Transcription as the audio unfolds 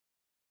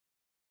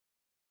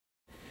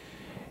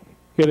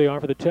Here they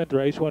are for the 10th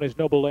race. One is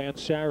Noble Land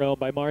Sarah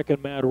by Mark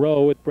and Matt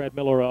Rowe with Brad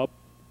Miller up.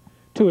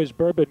 2 is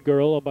Bourbon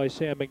Girl owned by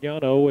Sam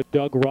Mignano with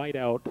Doug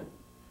Rideout.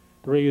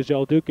 3 is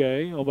El Duque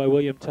owned by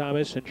William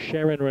Thomas and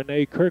Sharon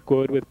Renee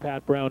Kirkwood with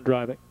Pat Brown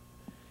driving.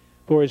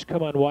 4 is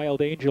Come On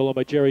Wild Angel owned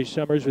by Jerry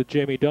Summers with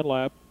Jamie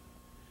Dunlap.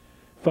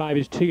 5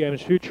 is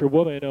TM's Future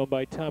Woman owned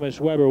by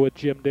Thomas Weber with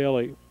Jim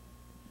Dailey.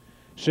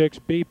 6,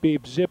 Beep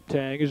Beep Zip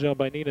Tang is owned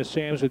by Nina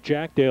Sams with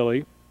Jack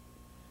Dailey.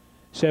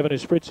 7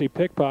 is Fritzy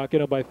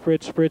Pickpocket owned by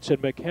Fritz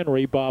and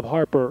McHenry, Bob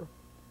Harper.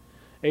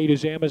 8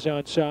 is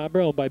Amazon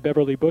Sabra owned by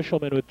Beverly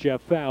Bushelman with Jeff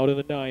Fout. And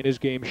the 9 is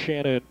Game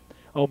Shannon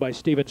owned by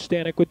Steven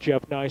Stanek with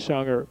Jeff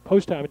Nysonger.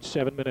 Post time in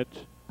 7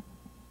 minutes.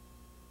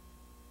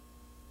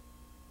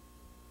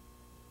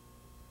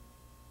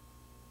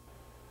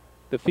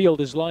 The field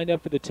is lined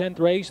up for the 10th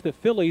race. The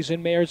fillies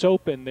and mares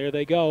open. There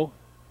they go.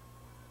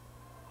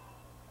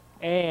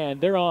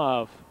 And they're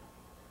off.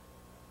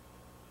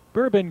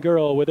 Bourbon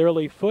Girl with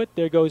early foot.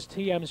 There goes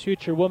TM's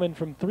Future Woman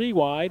from 3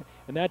 wide.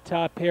 And that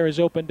top pair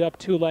has opened up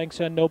 2 lengths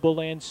on Noble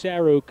Land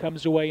Saru.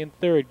 Comes away in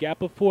 3rd.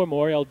 Gap of 4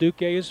 more. El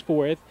Duque is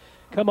 4th.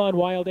 Come On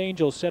Wild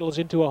Angel settles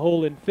into a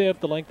hole in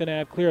 5th. The length and a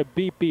half clear of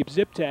Beep Beep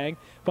Zip Tang.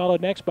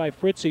 Followed next by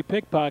Fritzy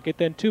Pickpocket.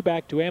 Then 2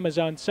 back to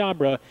Amazon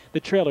Sabra.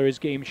 The trailer is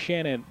Game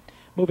Shannon.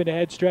 Moving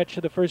ahead stretch for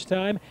the first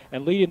time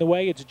and leading the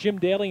way, it's Jim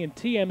Dailey and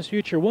TM's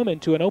Future Woman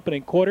to an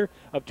opening quarter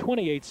of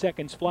 28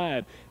 seconds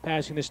flat.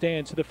 Passing the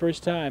stands for the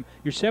first time,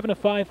 your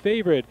 7-5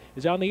 favorite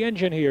is on the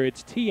engine here.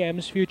 It's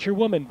TM's Future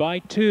Woman by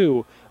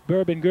 2.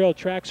 Bourbon Girl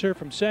tracks her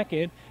from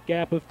 2nd.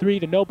 Gap of 3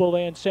 to Noble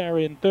Land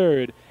Sarah in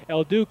 3rd.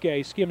 El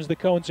Duque skims the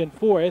cones in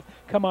 4th.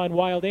 Come On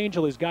Wild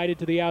Angel is guided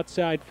to the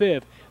outside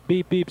 5th.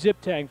 Beep Beep Zip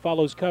Tang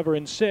follows cover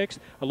in 6th.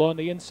 Along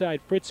the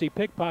inside, Fritzy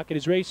Pickpocket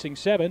is racing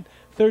 7th.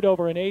 3rd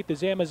over in 8th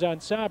is Amazon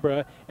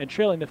Sabra, and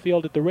trailing the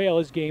field at the rail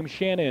is Game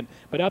Shannon.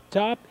 But up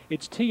top,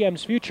 it's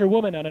TM's Future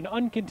Woman on an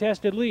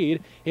uncontested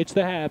lead. It's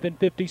the half in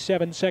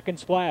 57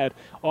 seconds flat.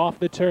 Off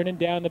the turn and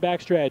down the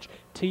backstretch.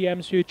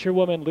 TM's Future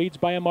Woman leads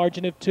by a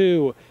margin of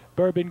 2.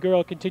 Bourbon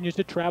Girl continues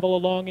to travel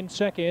along in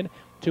 2nd.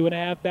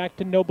 2.5 back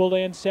to Noble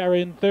Land Sarah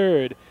in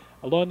 3rd.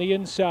 Along the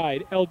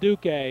inside, El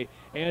Duque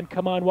and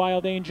Come On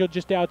Wild Angel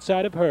just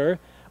outside of her.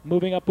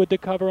 Moving up with the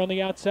cover on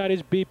the outside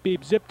is Beep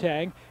Beep Zip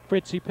Tang.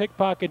 Fritzy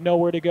Pickpocket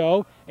nowhere to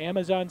go.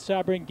 Amazon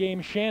Sabra and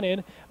Game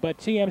Shannon. But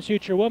TM's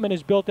Future Woman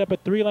has built up a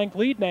 3-length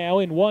lead now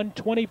in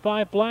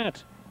 1:25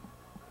 flat.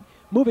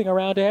 Moving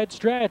around to head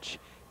stretch.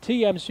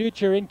 TM's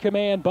Future in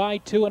command by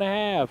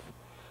 2.5.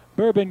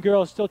 Bourbon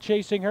Girl still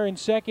chasing her in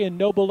 2nd.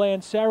 Noble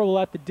Land Sarah will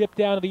have to dip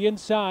down to the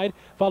inside,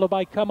 followed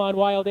by Come On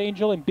Wild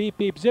Angel and Beep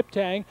Beep Zip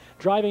Tang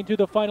driving through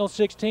the final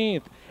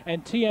 16th.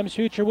 And TM's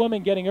Future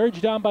Woman getting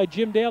urged on by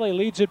Jim Dailey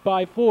leads it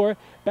by 4.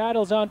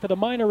 Battles on for the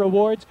minor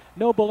awards.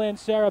 Noble Land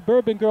Sarah,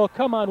 Bourbon Girl,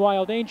 Come On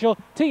Wild Angel,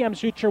 TM's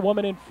Future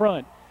Woman in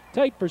front.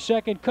 Tight for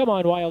 2nd, Come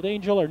On Wild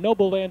Angel or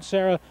Noble Land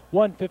Sarah,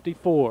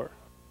 154.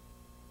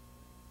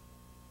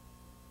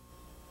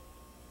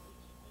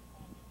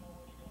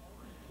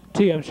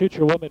 TM's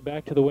Future Woman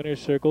back to the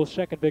winner's circle.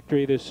 2nd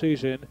victory this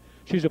season.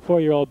 She's a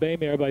 4-year-old bay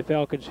mare by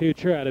Falcon's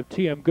Future out of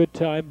TM Good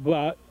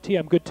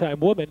Time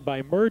Woman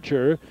by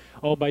Merger,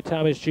 owned by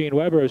Thomas Gene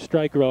Weber of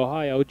Stryker,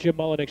 Ohio. Jim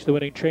Mullenix, the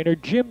winning trainer.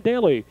 Jim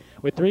Dailey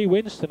with 3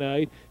 wins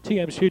tonight.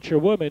 TM's Future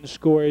Woman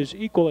scores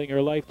equaling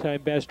her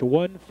lifetime best,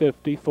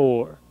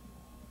 154.